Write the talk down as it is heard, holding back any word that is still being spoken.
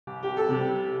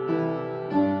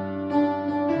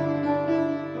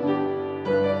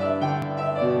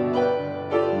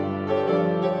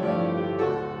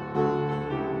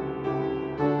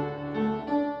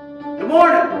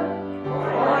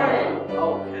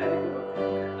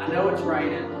I know it's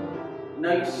raining. I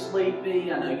know you're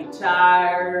sleepy. I know you're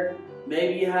tired.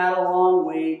 Maybe you had a long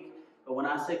week. But when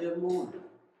I say good morning,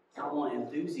 I want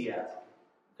enthusiasm.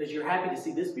 Because you're happy to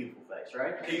see this beautiful face,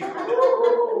 right?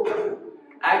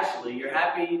 Actually, you're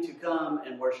happy to come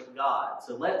and worship God.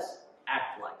 So let's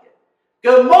act like it.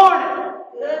 Good morning!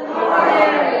 Good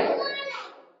morning!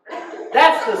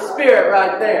 That's the spirit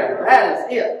right there. That is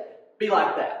it. Be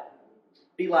like that.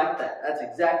 Be like that. That's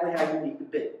exactly how you need to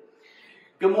be.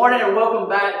 Good morning and welcome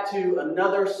back to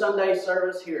another Sunday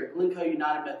service here at Glencoe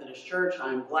United Methodist Church.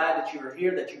 I'm glad that you are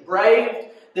here, that you braved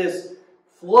this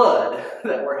flood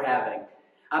that we're having.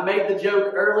 I made the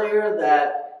joke earlier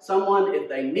that someone, if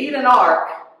they need an ark,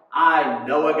 I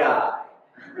know a guy.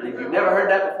 And if you've never heard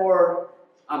that before,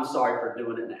 I'm sorry for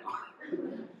doing it now.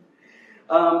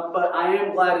 But I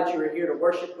am glad that you are here to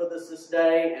worship with us this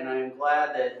day, and I am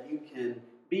glad that you can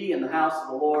be in the house of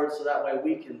the Lord so that way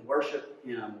we can worship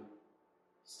Him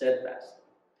steadfastly.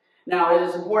 Now, it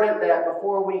is important that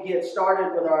before we get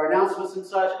started with our announcements and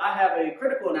such, I have a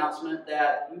critical announcement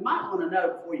that you might want to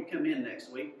know before you come in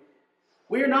next week.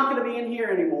 We are not going to be in here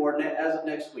anymore as of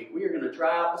next week. We are going to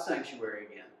try out the sanctuary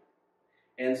again.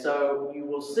 And so you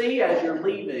will see as you're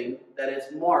leaving that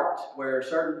it's marked where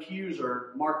certain pews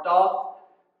are marked off.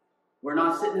 We're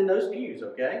not sitting in those pews,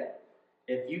 okay?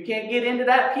 If you can't get into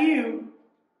that pew,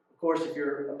 of course, if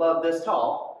you're above this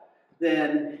tall,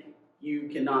 then you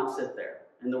cannot sit there.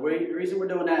 And the reason we're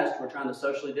doing that is we're trying to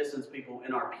socially distance people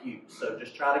in our pews. So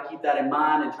just try to keep that in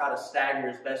mind and try to stagger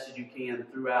as best as you can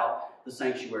throughout the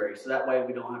sanctuary. So that way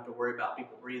we don't have to worry about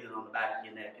people breathing on the back of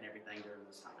your neck and everything during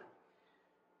this time.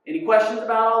 Any questions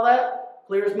about all that?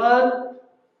 Clear as mud?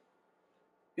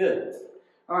 Good.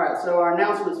 All right, so our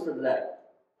announcements for today.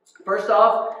 First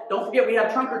off, don't forget we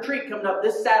have Trunk or Treat coming up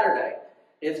this Saturday.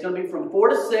 It's going to be from 4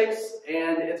 to 6,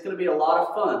 and it's going to be a lot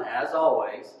of fun, as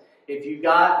always. If you've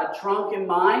got a trunk in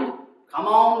mind, come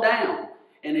on down.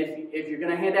 And if you're going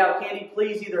to hand out candy,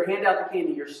 please either hand out the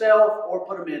candy yourself or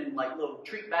put them in like little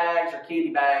treat bags or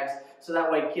candy bags so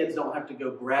that way kids don't have to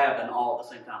go grabbing all at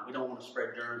the same time. We don't want to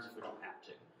spread germs if we don't have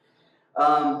to.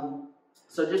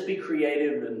 So just be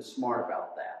creative and smart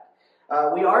about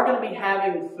that. We are going to be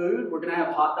having food. We're going to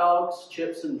have hot dogs,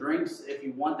 chips, and drinks if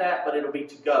you want that, but it'll be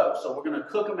to go. So we're going to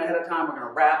cook them ahead of time. We're going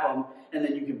to wrap them, and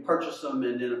then you can purchase them.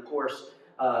 And then, of course,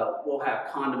 we'll have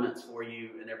condiments for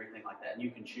you and everything like that. And you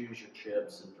can choose your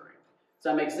chips and drink. Does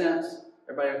that make sense?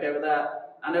 Everybody okay with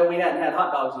that? I know we hadn't had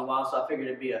hot dogs in a while, so I figured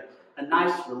it'd be a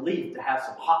nice relief to have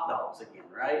some hot dogs again,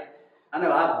 right? I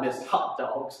know I've missed hot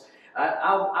dogs.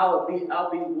 I'll be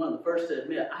one of the first to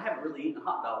admit I haven't really eaten a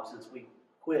hot dog since we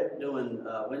quit doing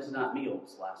Wednesday night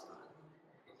meals last night.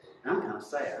 And I'm kind of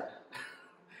sad.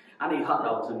 I need hot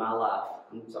dogs in my life.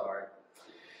 I'm sorry.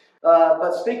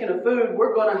 But speaking of food,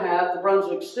 we're going to have the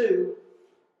Brunswick stew.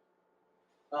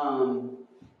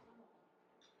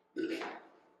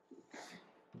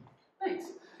 Thanks.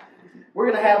 We're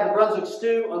going to have the Brunswick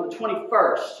stew on the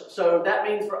 21st. So that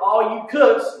means for all you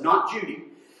cooks, not Judy,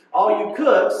 all you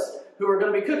cooks who are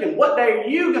going to be cooking, what day are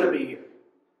you going to be here?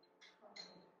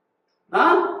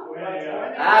 Huh?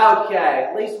 Okay,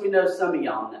 at least we know some of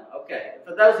y'all know. Okay,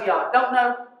 for those of y'all that don't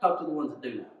know, talk to the ones that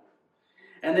do know.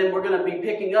 And then we're going to be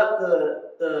picking up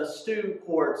the stew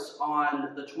quarts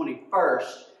on the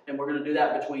 21st, and we're going to do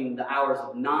that between the hours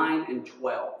of 9 and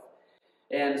 12.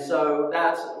 And so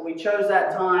we chose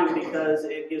that time because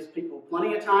it gives people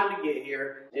plenty of time to get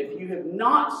here. If you have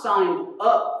not signed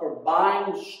up for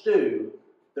buying stew,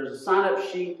 there's a sign-up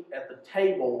sheet at the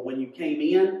table when you came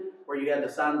in where you had to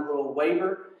sign a little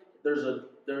waiver. There's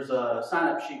a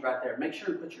sign-up sheet right there. Make sure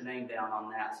and put your name down on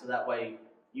that so that way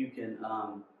you can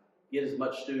get as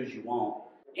much stew as you want.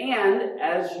 And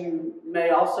as you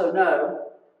may also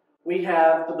know, we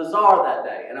have the bazaar that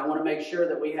day. And I want to make sure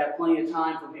that we have plenty of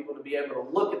time for people to be able to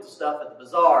look at the stuff at the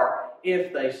bazaar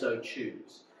if they so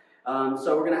choose.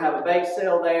 So we're going to have a bake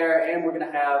sale there, and we're going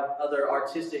to have other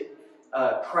artistic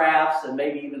crafts and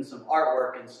maybe even some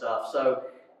artwork and stuff. So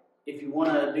if you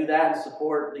want to do that and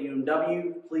support the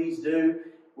UMW, please do.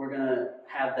 We're going to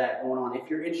have that going on. If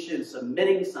you're interested in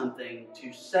submitting something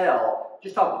to sell,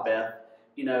 just talk to Beth.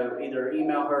 Either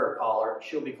email her or call her.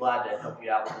 She'll be glad to help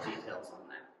you out with the details on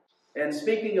that. And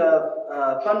speaking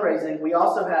of fundraising, we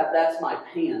also have That's My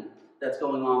Pen that's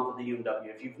going on for the UMW.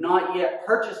 If you've not yet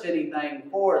purchased anything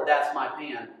for That's My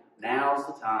Pen, now's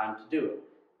the time to do it.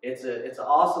 It's an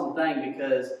awesome thing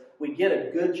because we get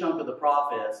a good chunk of the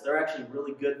profits. They're actually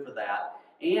really good for that.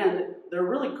 And they're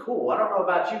really cool. I don't know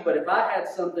about you, but if I had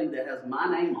something that has my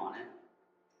name on it,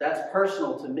 that's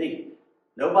personal to me.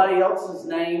 Nobody else's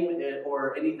name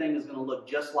or anything is going to look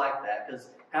just like that because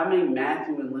How many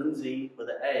Matthew and Lindsay with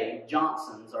an A,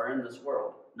 Johnsons, are in this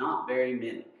world? Not very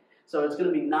many. So it's going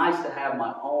to be nice to have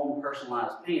my own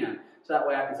personalized pen, so that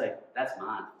way I can say, that's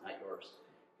mine, not yours.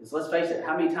 Because let's face it,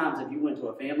 how many times have you went to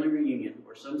a family reunion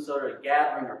or some sort of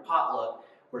gathering or potluck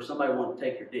where somebody wanted to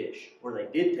take your dish, or they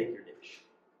did take your dish?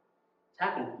 It's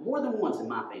happened more than once in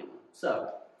my family. So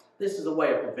this is a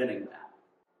way of preventing that.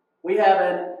 We have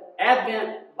an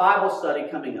Advent Bible study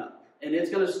coming up, and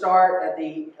it's going to start at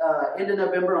the end of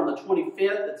November on the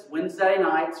 25th. It's Wednesday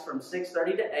nights from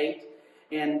 6:30 to 8,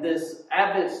 and this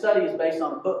Advent study is based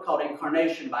on a book called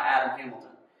Incarnation by Adam Hamilton.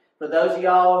 For those of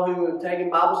y'all who have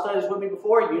taken Bible studies with me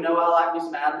before, you know I like me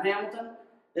some Adam Hamilton.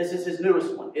 This is his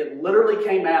newest one. It literally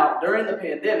came out during the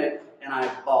pandemic, and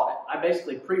I bought it. I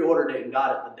basically pre-ordered it and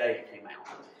got it the day it came out.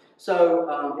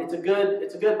 So it's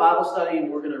a good Bible study, and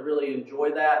we're going to really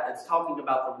enjoy that. It's talking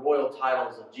about the royal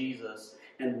titles of Jesus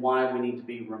and why we need to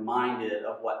be reminded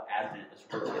of what Advent is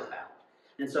really about.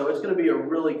 And so it's going to be a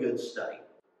really good study.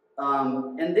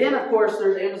 And then, of course,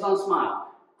 there's Amazon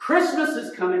Smile. Christmas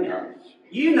is coming up.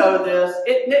 You know this.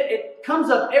 It comes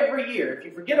up every year. If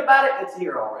you forget about it, it's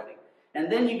here already.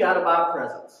 And then you got to buy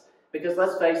presents. Because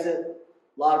let's face it,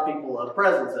 a lot of people love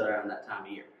presents around that time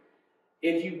of year.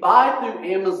 If you buy through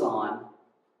Amazon,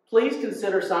 please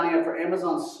consider signing up for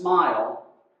Amazon Smile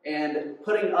and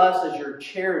putting us as your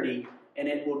charity, and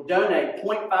it will donate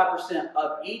 0.5%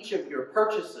 of each of your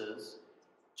purchases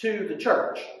to the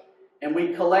church. And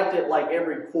we collect it like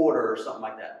every quarter or something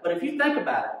like that. But if you think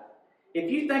about it, if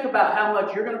you think about how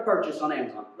much you're going to purchase on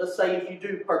Amazon, let's say if you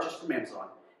do purchase from Amazon,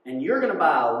 and you're going to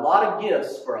buy a lot of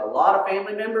gifts for a lot of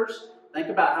family members, think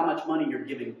about how much money you're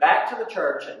giving back to the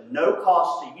church at no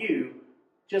cost to you,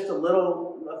 just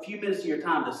a few minutes of your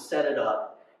time to set it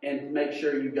up, and make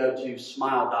sure you go to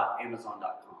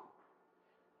smile.amazon.com.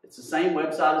 It's the same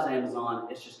website as Amazon,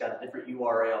 it's just got a different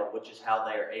URL, which is how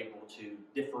they are able to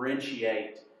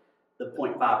differentiate the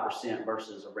 0.5%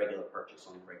 versus a regular purchase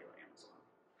on regular Amazon.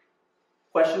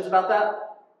 Questions about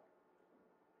that?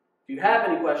 If you have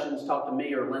any questions, talk to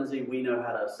me or Lindsay. We know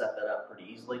how to set that up pretty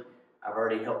easily. I've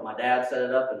already helped my dad set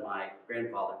it up and my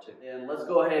grandfather too. And let's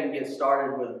go ahead and get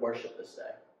started with worship this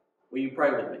day. Will you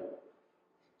pray with me?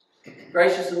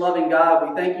 Gracious and loving God,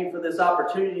 we thank you for this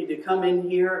opportunity to come in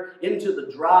here into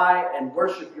the dry and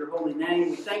worship your holy name.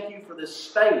 We thank you for this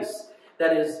space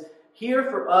that is here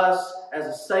for us as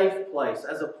a safe place,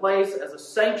 as a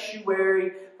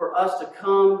sanctuary for us to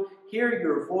come, hear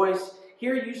your voice,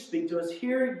 hear you speak to us,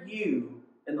 hear you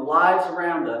in the lives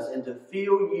around us, and to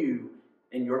feel you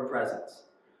in your presence.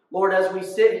 Lord, as we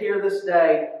sit here this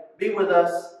day, be with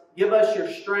us, give us your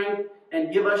strength,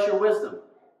 and give us your wisdom.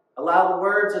 Allow the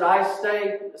words that I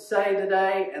say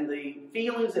today and the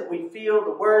feelings that we feel,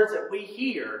 the words that we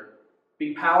hear,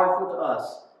 be powerful to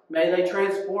us. May they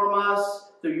transform us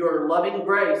through your loving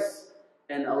grace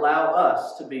and allow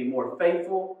us to be more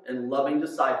faithful and loving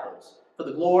disciples for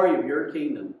the glory of your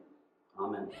kingdom.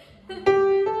 Amen.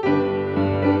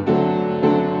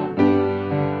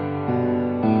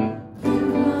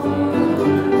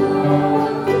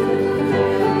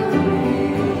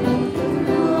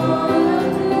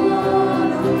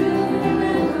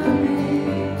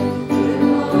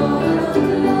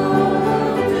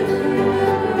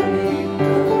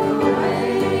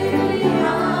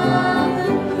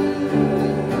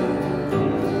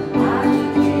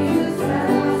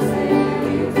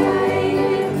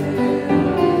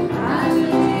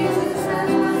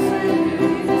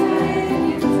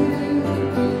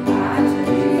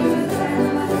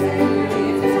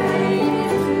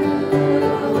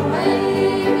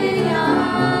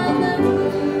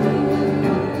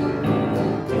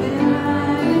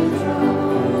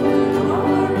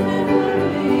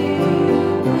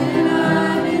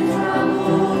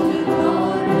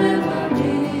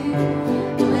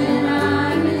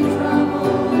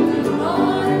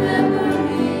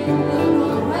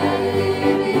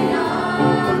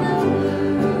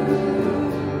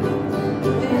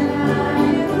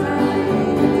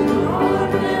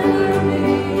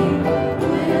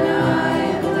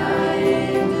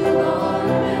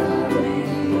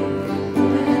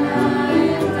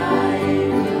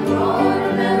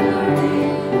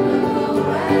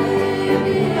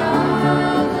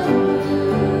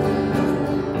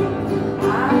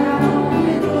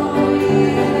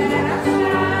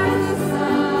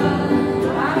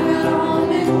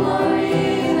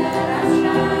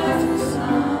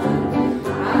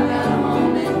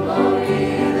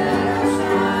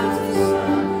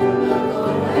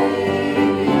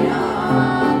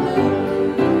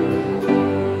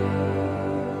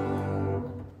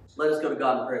 Let us go to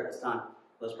God in prayer at this time.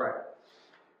 Let's pray.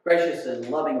 Gracious and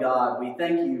loving God, we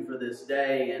thank you for this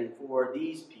day and for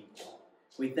these people.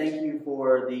 We thank you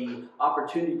for the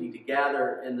opportunity to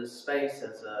gather in this space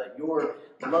as your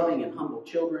loving and humble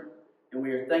children. And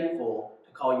we are thankful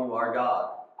to call you our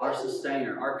God, our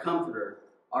sustainer, our comforter,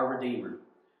 our redeemer.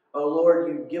 Oh Lord,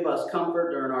 you give us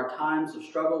comfort during our times of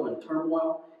struggle and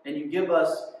turmoil, and you give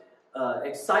us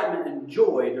excitement and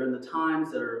joy during the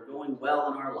times that are going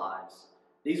well in our lives.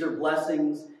 These are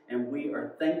blessings, and we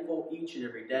are thankful each and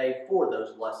every day for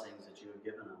those blessings that you have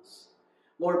given us.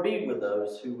 Lord, be with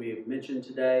those who we have mentioned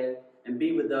today, and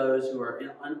be with those who are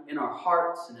in our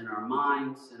hearts and in our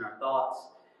minds and our thoughts,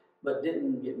 but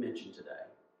didn't get mentioned today.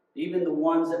 Even the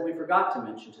ones that we forgot to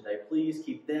mention today, please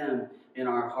keep them in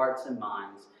our hearts and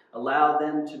minds. Allow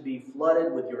them to be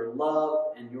flooded with your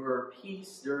love and your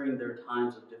peace during their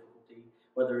times of difficulty,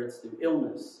 whether it's through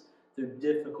illness, through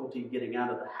difficulty getting out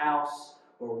of the house,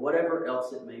 or whatever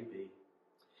else it may be.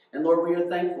 And Lord, we are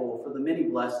thankful for the many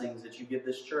blessings that you give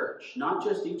this church, not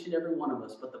just each and every one of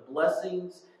us, but the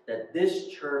blessings that this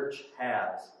church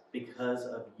has because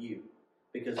of you.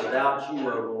 Because without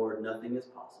you, O Lord, nothing is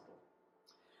possible.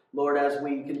 Lord, as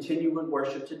we continue with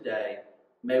worship today,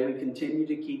 may we continue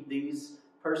to keep these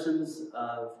persons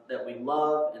that we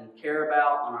love and care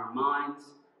about on our minds.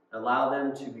 Allow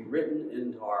them to be written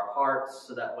into our hearts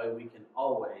so that way we can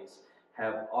always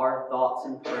have our thoughts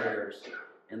and prayers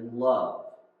and love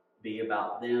be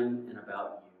about them and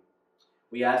about you.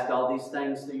 We ask all these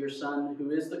things through your Son, who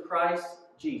is the Christ,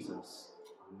 Jesus.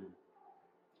 Amen.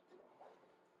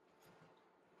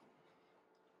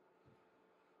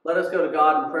 Let us go to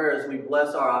God in prayer as we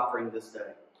bless our offering this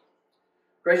day.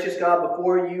 Gracious God,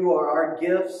 before you are our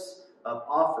gifts of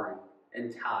offering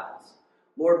and tithes.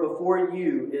 Lord, before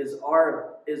you is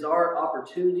our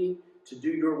opportunity to do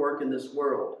your work in this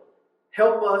world.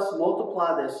 Help us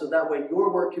multiply this so that way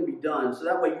your work can be done, so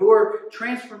that way your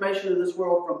transformation of this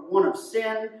world from one of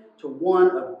sin to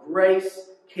one of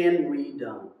grace can be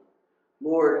done.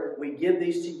 Lord, we give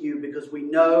these to you because we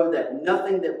know that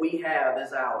nothing that we have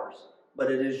is ours,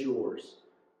 but it is yours.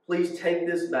 Please take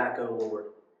this back, O Lord,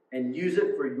 and use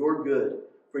it for your good,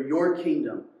 for your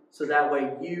kingdom, so that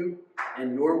way you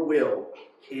and your will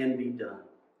can be done.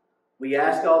 We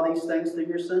ask all these things through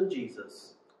your Son,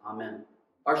 Jesus. Amen.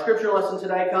 Our scripture lesson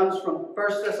today comes from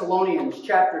 1 Thessalonians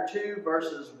chapter 2,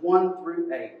 verses 1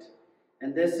 through 8.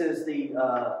 And this is the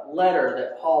letter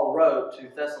that Paul wrote to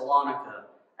Thessalonica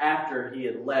after he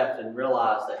had left and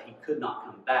realized that he could not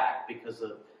come back because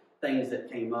of things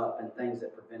that came up and things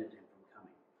that prevented him from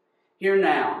coming. Hear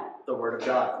now the word of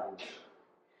God, friends.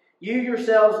 You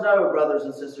yourselves know, brothers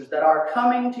and sisters, that our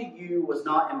coming to you was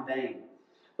not in vain.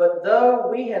 But though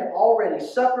we had already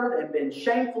suffered and been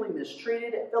shamefully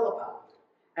mistreated at Philippi,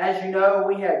 as you know,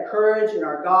 we had courage in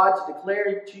our God to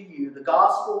declare to you the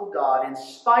gospel of God in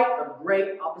spite of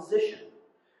great opposition.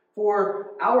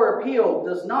 For our appeal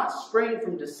does not spring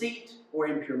from deceit or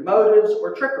impure motives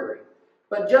or trickery,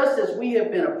 but just as we have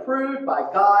been approved by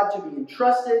God to be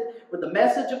entrusted with the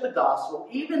message of the gospel,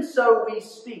 even so we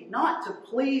speak, not to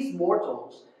please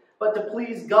mortals, but to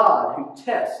please God who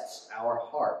tests our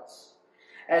hearts.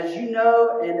 As you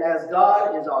know, and as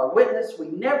God is our witness, we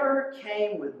never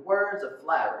came with words of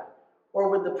flattery or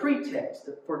with the pretext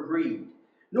for greed,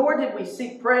 nor did we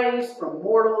seek praise from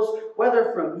mortals,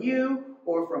 whether from you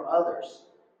or from others,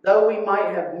 though we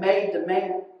might have made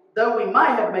demands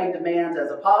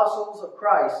as apostles of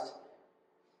Christ,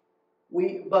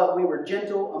 but we were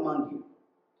gentle among you.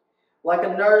 Like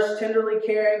a nurse tenderly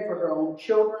caring for her own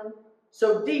children,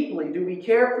 so deeply do we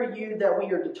care for you that we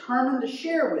are determined to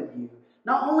share with you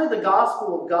not only the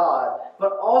gospel of God,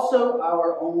 but also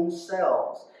our own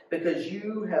selves, because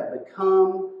you have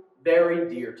become very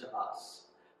dear to us.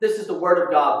 This is the word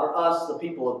of God for us, the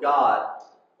people of God.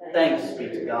 Thanks be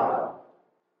to God.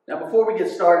 Now, before we get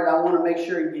started, I want to make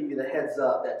sure and give you the heads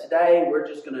up that today we're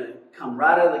just going to come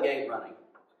right out of the gate running.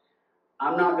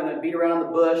 I'm not going to beat around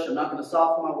the bush. I'm not going to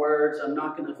soften my words. I'm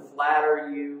not going to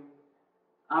flatter you.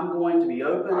 I'm going to be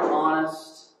open,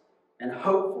 honest, and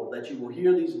hopeful that you will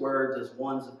hear these words as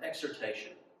ones of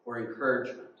exhortation or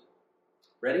encouragement.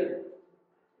 Ready? Here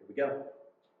we go.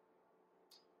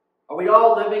 Are we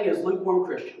all living as lukewarm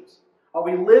Christians? Are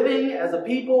we living as a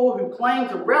people who claim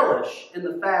to relish in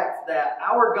the fact that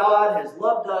our God has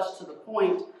loved us to the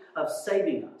point of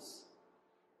saving us?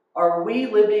 Are we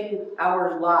living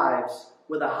our lives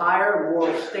with a higher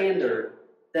moral standard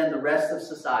than the rest of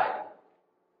society?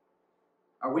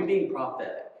 Are we being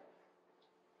prophetic?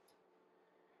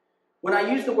 When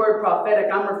I use the word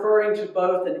prophetic, I'm referring to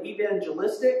both an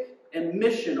evangelistic and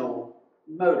missional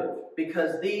motive,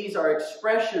 because these are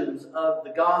expressions of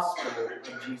the gospel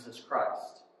of Jesus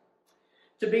Christ.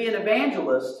 To be an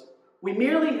evangelist, we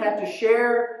merely have to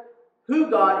share who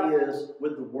God is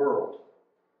with the world.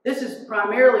 This is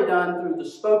primarily done through the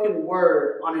spoken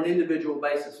word on an individual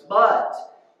basis, but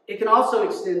it can also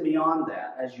extend beyond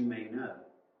that, as you may know.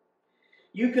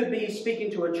 You could be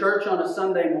speaking to a church on a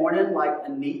Sunday morning like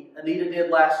Anita did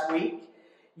last week.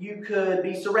 You could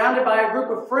be surrounded by a group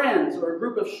of friends or a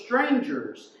group of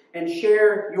strangers and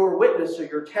share your witness or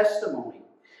your testimony.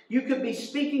 You could be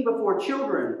speaking before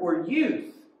children or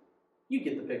youth. You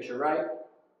get the picture, right?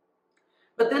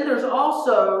 But then there's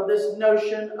also this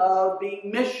notion of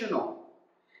being missional.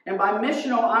 And by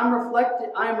missional,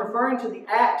 I'm referring to the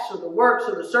acts or the works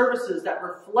or the services that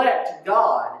reflect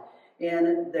God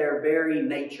in their very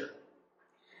nature.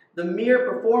 The mere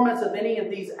performance of any of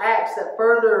these acts that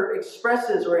further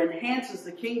expresses or enhances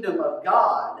the kingdom of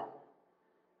God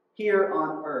here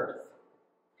on earth.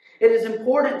 It is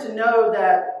important to know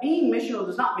that being missional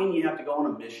does not mean you have to go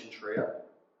on a mission trip,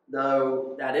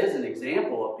 though that is an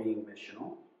example of being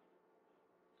missional.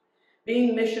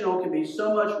 Being missional can be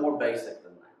so much more basic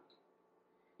than that.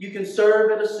 You can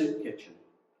serve at a soup kitchen.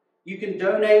 You can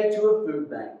donate to a food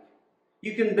bank.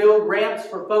 You can build ramps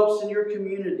for folks in your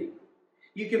community.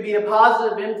 You can be a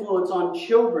positive influence on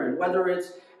children, whether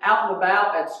it's out and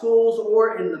about at schools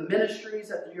or in the ministries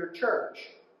at your church.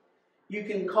 You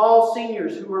can call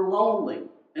seniors who are lonely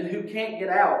and who can't get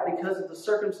out because of the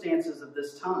circumstances of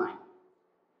this time.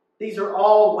 These are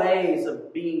all ways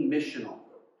of being missional.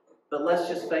 But let's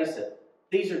just face it,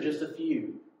 these are just a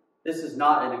few. This is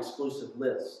not an exclusive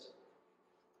list.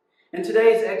 In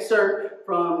today's excerpt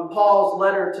from Paul's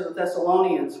letter to the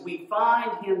Thessalonians, we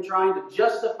find him trying to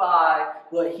justify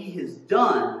what he has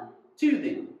done to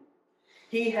them.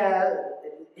 He has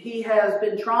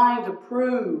been trying to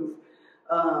prove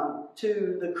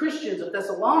to the Christians of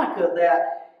Thessalonica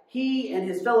that he and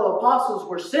his fellow apostles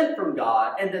were sent from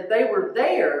God and that they were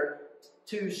there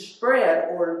to spread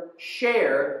or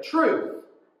share truth,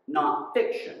 not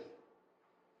fiction.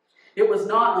 It was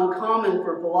not uncommon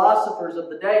for philosophers of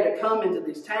the day to come into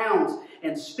these towns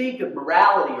and speak of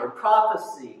morality or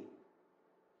prophecy.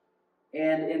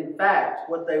 And in fact,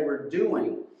 what they were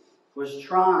doing was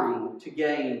trying to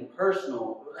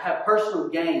have personal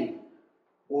gain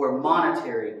or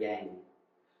monetary gain.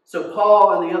 So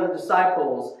Paul and the other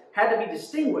disciples had to be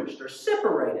distinguished or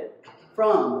separated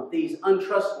from these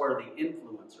untrustworthy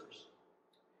influencers.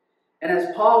 And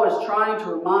as Paul is trying to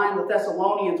remind the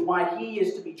Thessalonians why he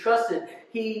is to be trusted,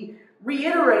 he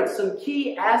reiterates some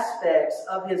key aspects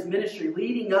of his ministry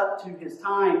leading up to his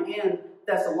time in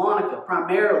Thessalonica,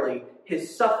 primarily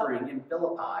his suffering in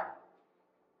Philippi.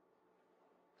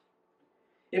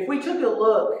 If we took a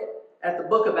look at the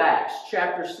book of Acts,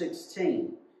 chapter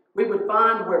 16, we would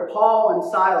find where Paul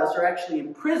and Silas are actually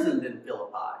imprisoned in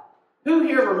Philippi. Who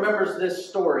here remembers this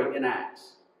story in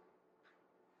Acts?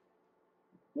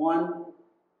 1,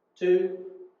 2,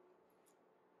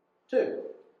 2.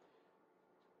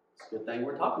 It's a good thing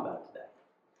we're talking about it today.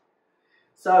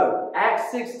 So,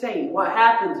 Acts 16, what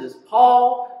happens is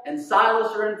Paul and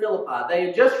Silas are in Philippi. They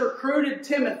had just recruited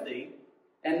Timothy,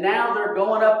 and now they're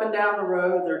going up and down the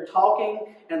road. They're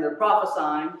talking and they're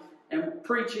prophesying and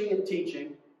preaching and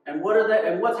teaching. And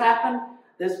what's happened?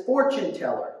 This fortune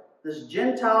teller, this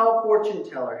Gentile fortune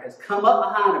teller, has come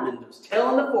up behind them and was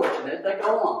telling the fortune as they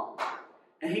go along.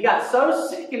 And he got so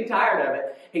sick and tired of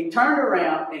it, he turned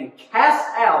around and cast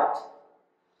out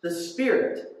the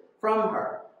spirit from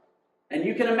her. And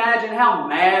you can imagine how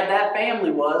mad that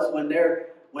family was when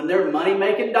their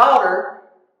money-making daughter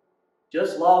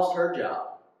just lost her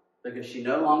job because she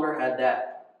no longer had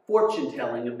that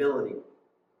fortune-telling ability.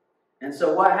 And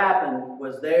so what happened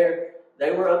was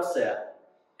they were upset,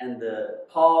 and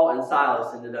Paul and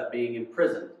Silas ended up being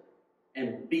imprisoned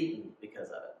and beaten because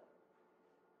of it.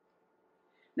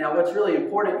 Now, what's really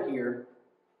important here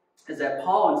is that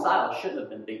Paul and Silas shouldn't have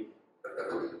been beaten.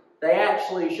 They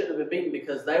actually shouldn't have been beaten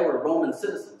because they were Roman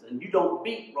citizens, and you don't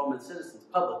beat Roman citizens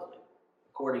publicly,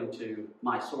 according to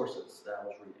my sources that I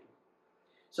was reading.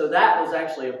 So that was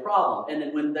actually a problem. And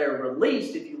then when they're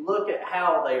released, if you look at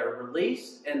how they are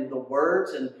released and the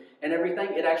words and everything,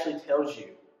 it actually tells you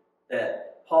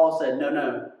that Paul said,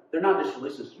 no, they're not just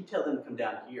released. You tell them to come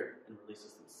down here and release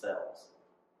us themselves.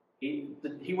 He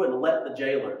wouldn't let the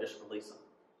jailer just release them.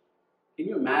 Can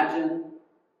you imagine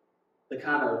the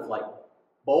kind of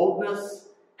boldness?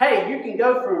 Hey, you can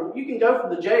go from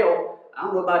the jail. I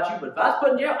don't know about you, but if I was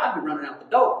put in jail, I'd be running out the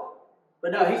door.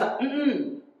 But no, he's like,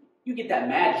 you get that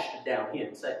magistrate down here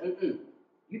and say,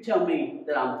 you tell me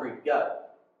that I'm free to go.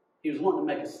 He was wanting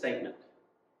to make a statement.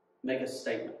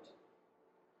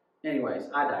 Anyways,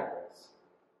 I digress.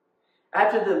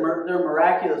 After their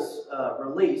miraculous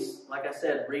release, like I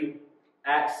said, read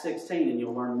Acts 16 and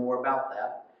you'll learn more about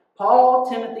that. Paul,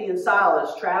 Timothy, and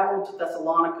Silas traveled to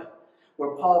Thessalonica,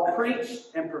 where Paul preached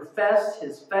and professed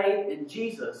his faith in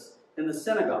Jesus in the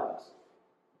synagogues.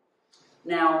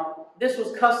 Now, this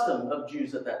was custom of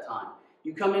Jews at that time.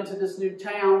 You come into this new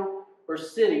town or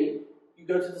city, you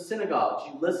go to the synagogues,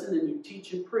 you listen and you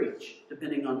teach and preach,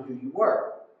 depending on who you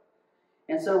were.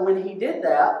 And so when he did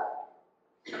that,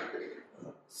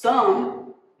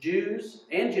 some Jews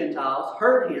and Gentiles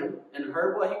heard him and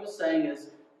heard what he was saying is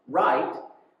right,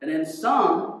 and then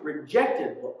some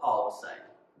rejected what Paul was saying.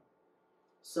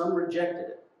 Some rejected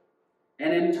it.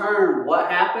 And in turn,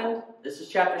 what happened? This is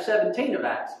chapter 17 of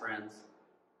Acts, friends.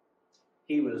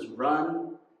 He was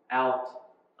run out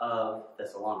of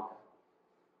Thessalonica.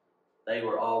 They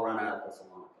were all run out of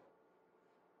Thessalonica.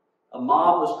 A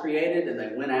mob was created and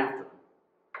they went after him.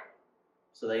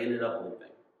 So they ended up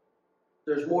leaving.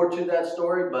 There's more to that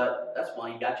story, but that's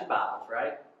why you got your Bibles,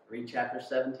 right? Read chapter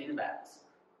 17 of Acts.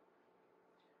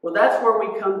 Well, that's where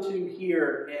we come to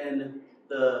here in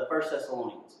the 1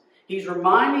 Thessalonians. He's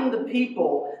reminding the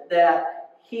people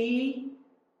that he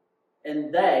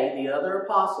and they, the other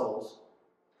apostles,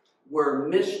 were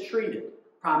mistreated,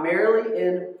 primarily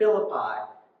in Philippi,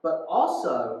 but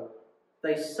also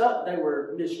they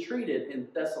were mistreated in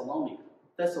Thessalonica.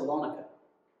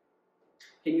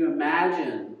 Can you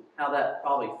imagine how that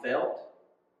probably felt?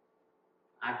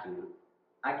 I can't.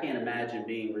 I can't imagine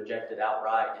being rejected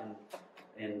outright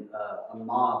and a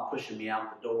mob pushing me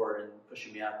out the door and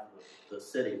pushing me out of the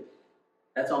city.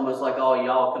 That's almost like all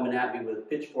y'all coming at me with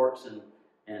pitchforks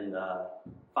and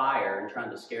fire and trying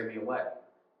to scare me away.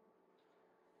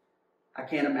 I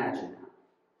can't imagine that.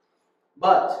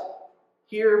 But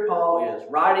here Paul is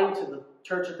writing to the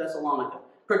church of Thessalonica,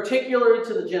 particularly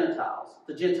to the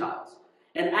Gentiles.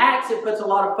 In Acts, it puts a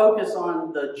lot of focus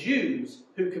on the Jews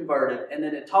who converted, and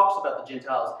then it talks about the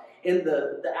Gentiles. In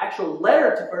the actual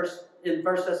letter in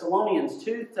 1 Thessalonians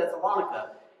to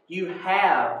Thessalonica, you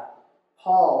have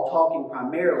Paul talking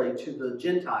primarily to the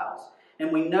Gentiles.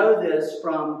 And we know this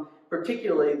from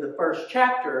particularly the first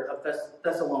chapter of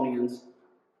Thessalonians,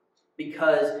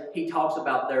 because he talks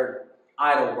about their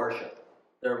idol worship.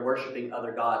 They're worshiping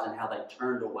other gods and how they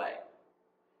turned away.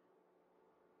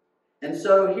 And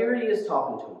so here he is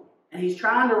talking to them. And he's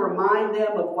trying to remind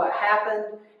them of what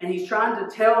happened. And he's trying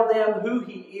to tell them who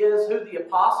he is, who the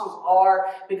apostles are.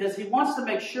 Because he wants to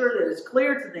make sure that it's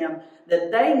clear to them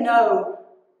that they know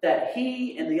that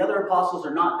he and the other apostles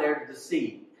are not there to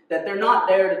deceive. That they're not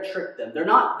there to trick them. They're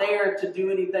not there to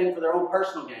do anything for their own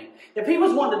personal gain. If he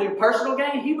was wanting to do personal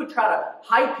gain, he would try to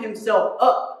hype himself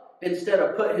up instead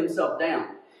of put himself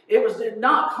down. It was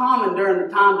not common during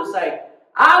the time to say,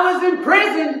 I was in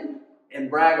prison, and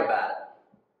brag about it.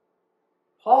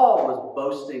 Paul was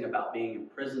boasting about being in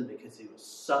prison because he was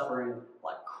suffering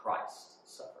like Christ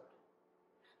suffered.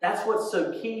 That's what's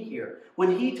so key here.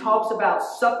 When he talks about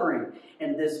suffering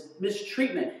and this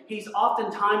mistreatment, he's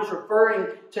oftentimes referring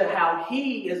to how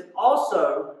he is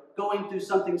also going through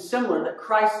something similar that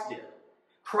Christ did.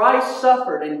 Christ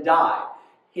suffered and died.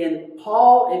 And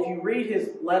Paul, if you read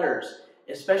his letters,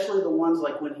 especially the ones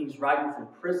like when he's writing from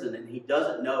prison and he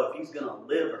doesn't know if he's going to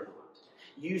live or not,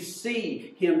 you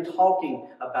see him talking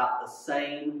about the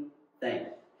same thing.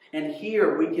 And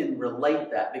here we can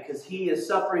relate that because he is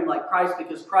suffering like Christ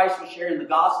because Christ was sharing the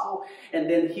gospel. And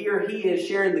then here he is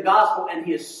sharing the gospel and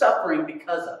he is suffering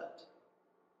because of it.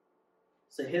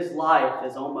 So his life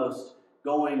is almost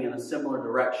going in a similar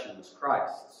direction as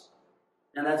Christ's.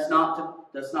 And that's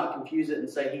not confuse it and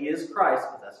say he is Christ,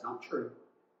 because that's not true.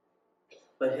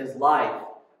 But his life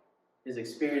is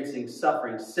experiencing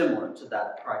suffering similar to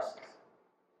that of Christ's.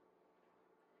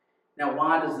 Now,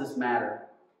 why does this matter?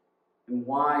 And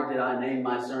why did I name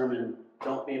my sermon,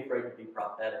 Don't Be Afraid to Be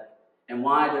Prophetic? And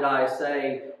why did I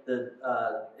say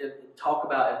talk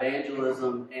about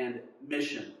evangelism and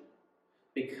mission?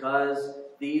 Because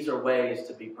these are ways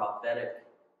to be prophetic,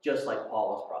 just like Paul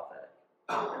was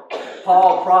prophetic.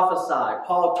 Paul prophesied,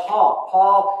 Paul taught,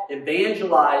 Paul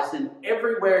evangelized in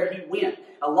everywhere he went.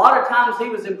 A lot of times he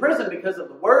was in prison because of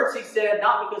the words he said,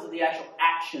 not because of the actual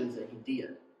actions that he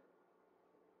did.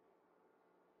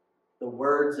 The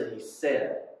words that he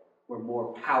said were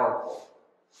more powerful,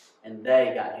 and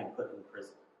they got him put in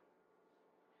prison.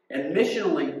 And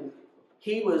missionally,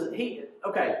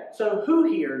 so who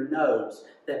here knows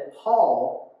that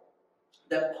Paul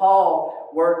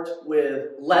worked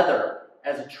with leather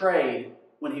as a trade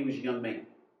when he was a young man?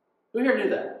 Who here knew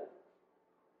that?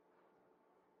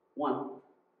 One.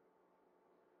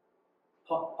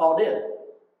 Paul did.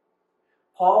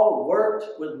 Paul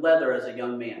worked with leather as a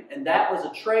young man, and that was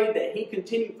a trade that he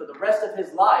continued for the rest of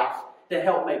his life to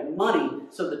help make money,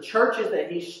 so the churches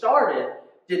that he started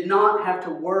did not have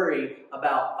to worry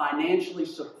about financially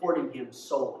supporting him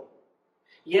solely.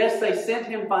 Yes, they sent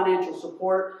him financial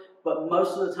support, but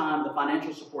most of the time the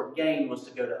financial support gained was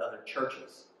to go to other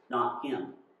churches, not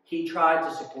him. He tried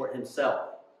to support himself.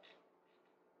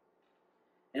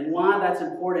 And why that's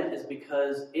important is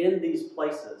because in these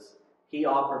places, he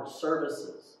offered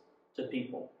services to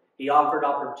people. He offered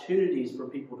opportunities for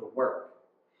people to work.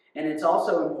 And it's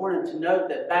also important to note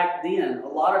that back then, a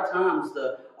lot of times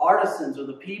the artisans or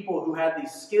the people who had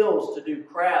these skills to do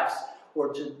crafts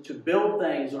or to build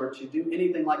things or to do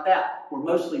anything like that were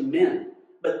mostly men.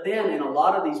 But then in a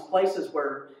lot of these places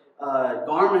where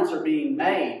garments are being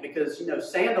made, because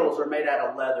sandals are made out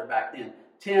of leather back then,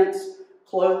 tents,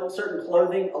 certain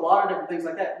clothing, a lot of different things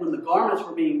like that. When the garments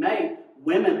were being made,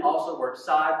 women also worked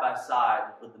side by side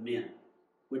with the men,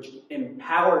 which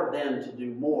empowered them to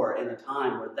do more in a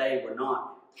time where they were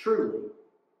not truly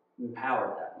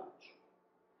empowered that much.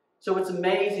 So it's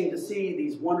amazing to see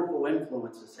these wonderful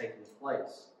influences taking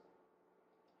place.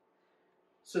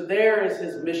 So there is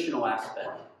his missional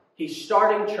aspect. He's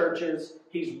starting churches,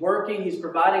 he's working, he's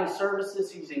providing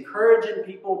services, he's encouraging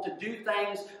people to do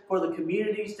things for the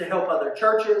communities to help other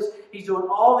churches. He's doing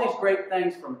all these great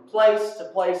things from place to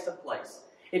place to place.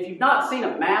 If you've not seen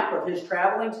a map of his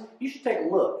travelings, you should take a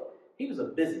look. He was a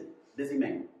busy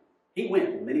man. He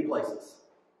went many places.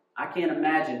 I can't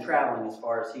imagine traveling as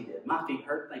far as he did. My feet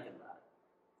hurt thinking about it.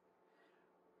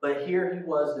 But here he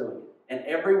was doing it. And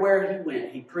everywhere he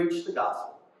went, he preached the gospel.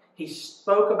 He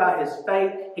spoke about his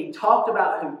faith. He talked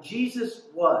about who Jesus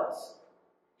was.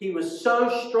 He was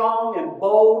so strong and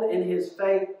bold in his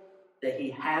faith that he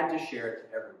had to share it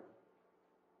to everyone.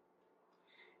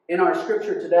 In our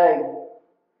scripture today,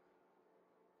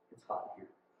 it's hot here.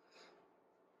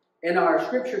 In our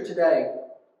scripture today,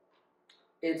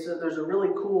 there's a really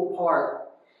cool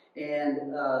part, and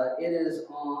it is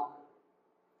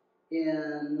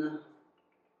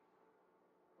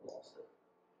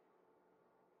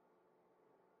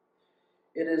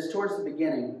It is towards the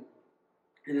beginning,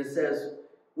 and it says,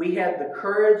 "We have the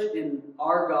courage in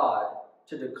our God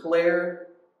to declare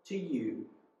to you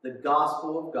the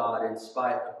gospel of God in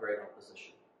spite of great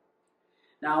opposition."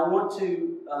 Now, I want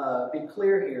to be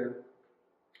clear here.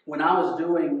 When I was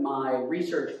doing my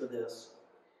research for this,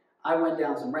 I went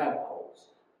down some rabbit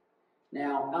holes.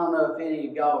 Now, I don't know if any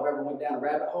of y'all have ever went down a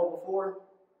rabbit hole before,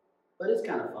 but it's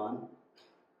kind of fun.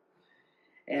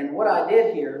 And what I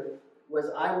did here was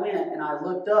I went and I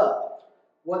looked up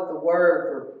what the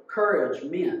word for courage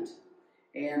meant.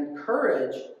 And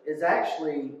courage is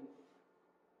actually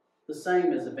the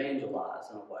same as evangelize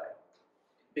in a way.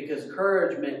 Because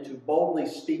courage meant to boldly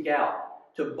speak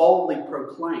out, to boldly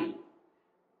proclaim.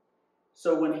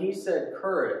 So when he said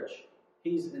courage,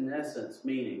 he's in essence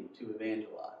meaning to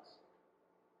evangelize.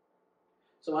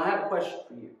 So I have a question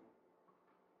for you.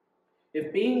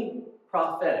 If being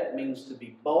prophetic means to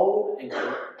be bold and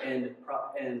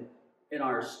in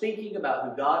our speaking about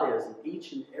who God is in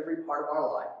each and every part of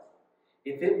our life,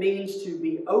 if it means to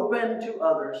be open to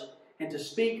others and to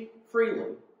speak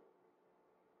freely,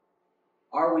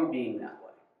 are we being that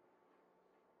way?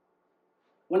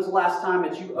 When's the last time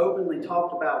that you openly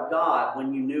talked about God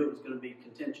when you knew it was going to be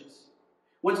contentious?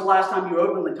 When's the last time you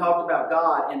openly talked about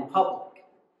God in public?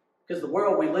 Because the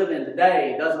world we live in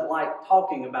today doesn't like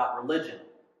talking about religion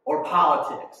or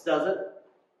politics, does it?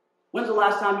 When's the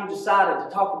last time you decided to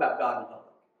talk about God in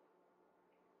public?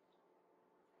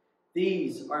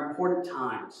 These are important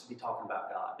times to be talking about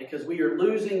God because we are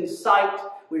losing sight,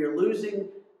 we are losing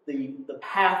the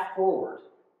path forward.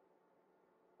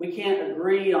 We can't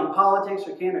agree on politics,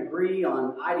 we can't agree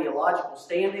on ideological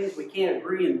standings, we can't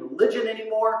agree in religion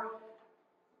anymore.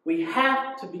 We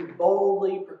have to be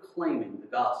boldly proclaiming the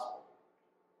gospel,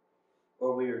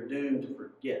 or we are doomed to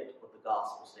forget what the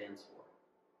gospel stands for.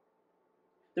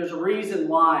 There's a reason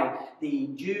why the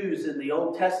Jews in the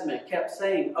Old Testament kept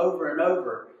saying over and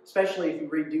over, especially if you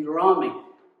read Deuteronomy,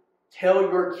 tell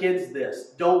your kids this,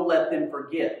 don't let them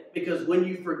forget. Because when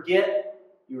you forget,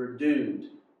 you are doomed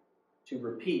to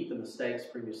repeat the mistakes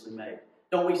previously made.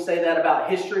 Don't we say that about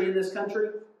history in this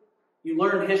country? You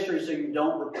learn history so you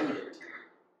don't repeat it.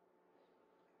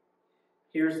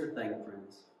 Here's the thing,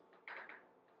 friends.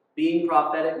 Being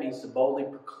prophetic means to boldly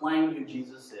proclaim who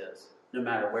Jesus is, no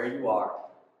matter where you are,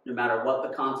 no matter what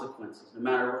the consequences, no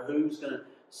matter who's going to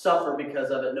suffer because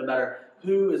of it, no matter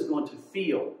who is going to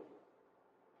feel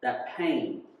that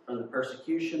pain from the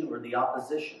persecution or the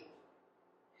opposition.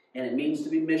 And it means to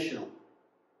be missional.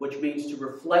 which means to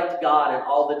reflect God in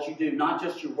all that you do, not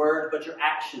just your words, but your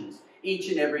actions each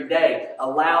and every day.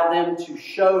 Allow them to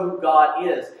show who God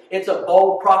is. It's a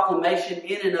bold proclamation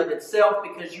in and of itself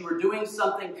because you are doing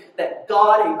something that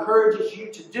God encourages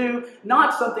you to do,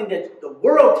 not something that the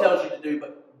world tells you to do,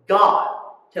 but God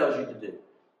tells you to do.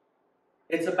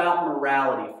 It's about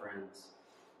morality, friends.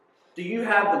 Do you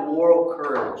have the moral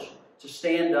courage to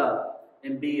stand up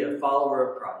and be a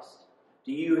follower of Christ?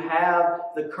 Do you have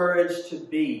the courage to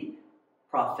be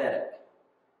prophetic?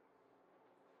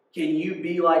 Can you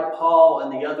be like Paul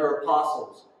and the other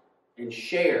apostles and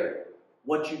share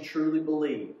what you truly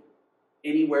believe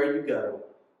anywhere you go,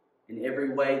 in every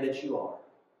way that you are?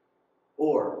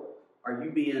 Or are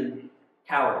you being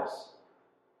cowardice?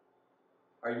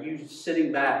 Are you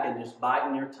sitting back and just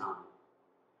biding your time?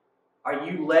 Are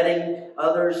you letting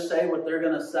others say what they're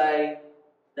going to say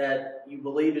that you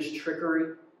believe is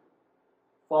trickery,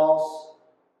 false,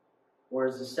 or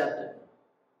is deceptive?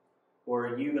 Or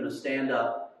are you going to stand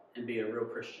up and be a real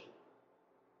Christian?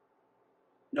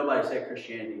 Nobody said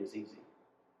Christianity is easy.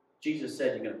 Jesus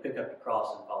said you're going to pick up your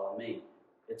cross and follow me.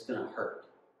 It's going to hurt.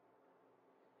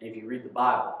 And if you read the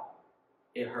Bible,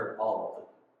 it hurt all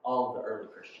of the early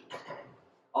Christians,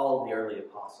 all of the early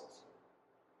apostles.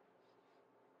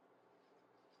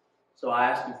 So I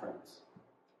ask you, friends,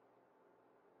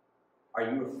 are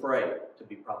you afraid to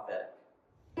be prophetic?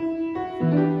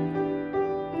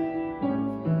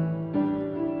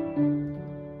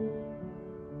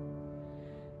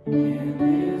 In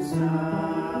His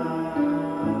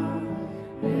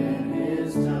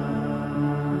time,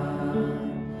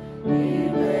 He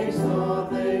makes all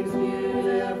things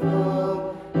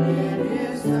beautiful. In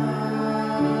His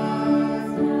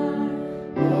time,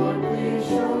 Lord, please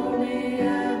show me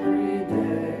every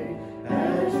day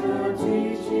as You're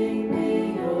teaching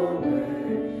me Your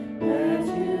way, that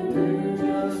You do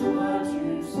just what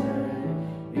You say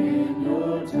in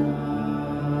Your time.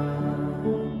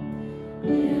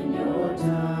 In Your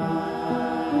time,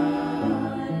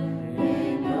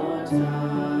 in Your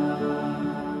time,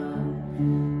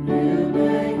 You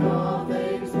make all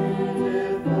things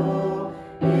beautiful.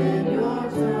 In Your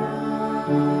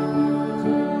time,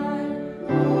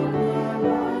 Lord, my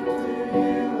life to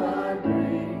You I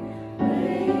bring.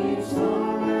 May each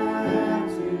song I have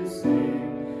to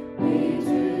sing be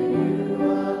to You a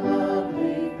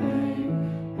lovely thing.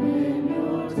 In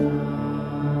Your time.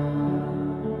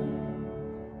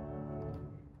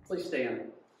 Please stand.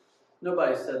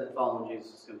 Nobody said that following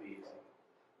Jesus is going to be easy.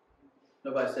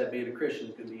 Nobody said being a Christian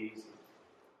is going to be easy.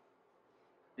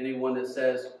 Anyone that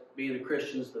says being a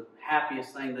Christian is the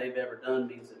happiest thing they've ever done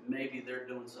means that maybe they're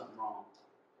doing something wrong.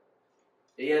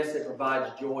 Yes, it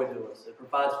provides joy to us. It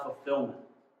provides fulfillment.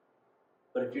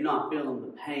 But if you're not feeling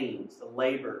the pains, the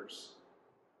labors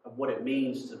of what it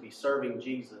means to be serving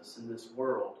Jesus in this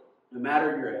world, no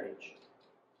matter your age,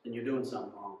 then you're doing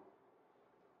something wrong.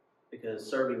 Because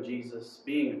serving Jesus,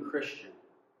 being a Christian,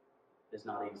 is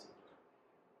not easy.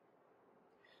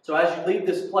 So as you leave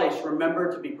this place, remember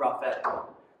to be prophetic.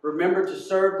 Remember to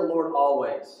serve the Lord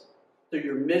always through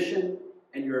your mission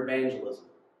and your evangelism.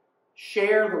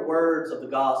 Share the words of the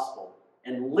gospel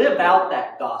and live out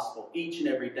that gospel each and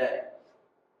every day.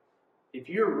 If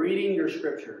you're reading your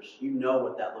scriptures, you know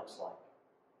what that looks like.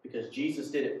 Because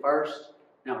Jesus did it first,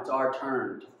 now it's our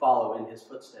turn to follow in His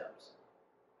footsteps.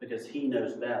 Because He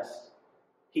knows best.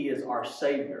 He is our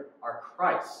Savior, our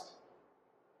Christ.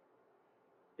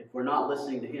 If we're not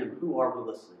listening to Him, who are we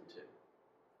listening to?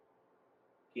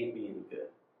 Can't be any good.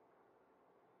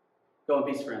 Go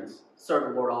in peace, friends. Serve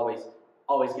the Lord always.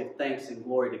 Always give thanks and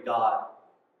glory to God.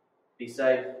 Be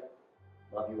safe.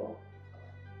 Love you all.